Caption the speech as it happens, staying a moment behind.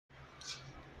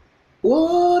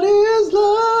What is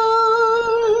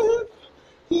love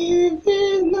if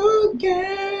it's not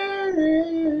guaranteed?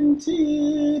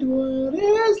 What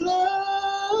is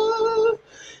love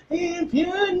if you're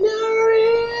not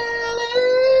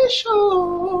really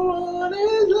sure? What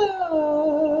is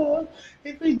love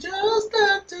if we just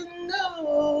got to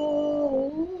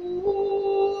know?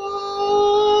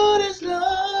 What is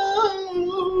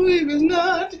love if it's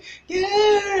not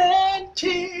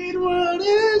guaranteed? What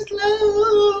is love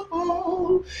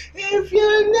if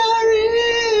you're not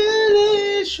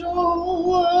really sure?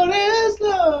 What is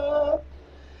love?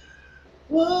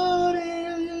 What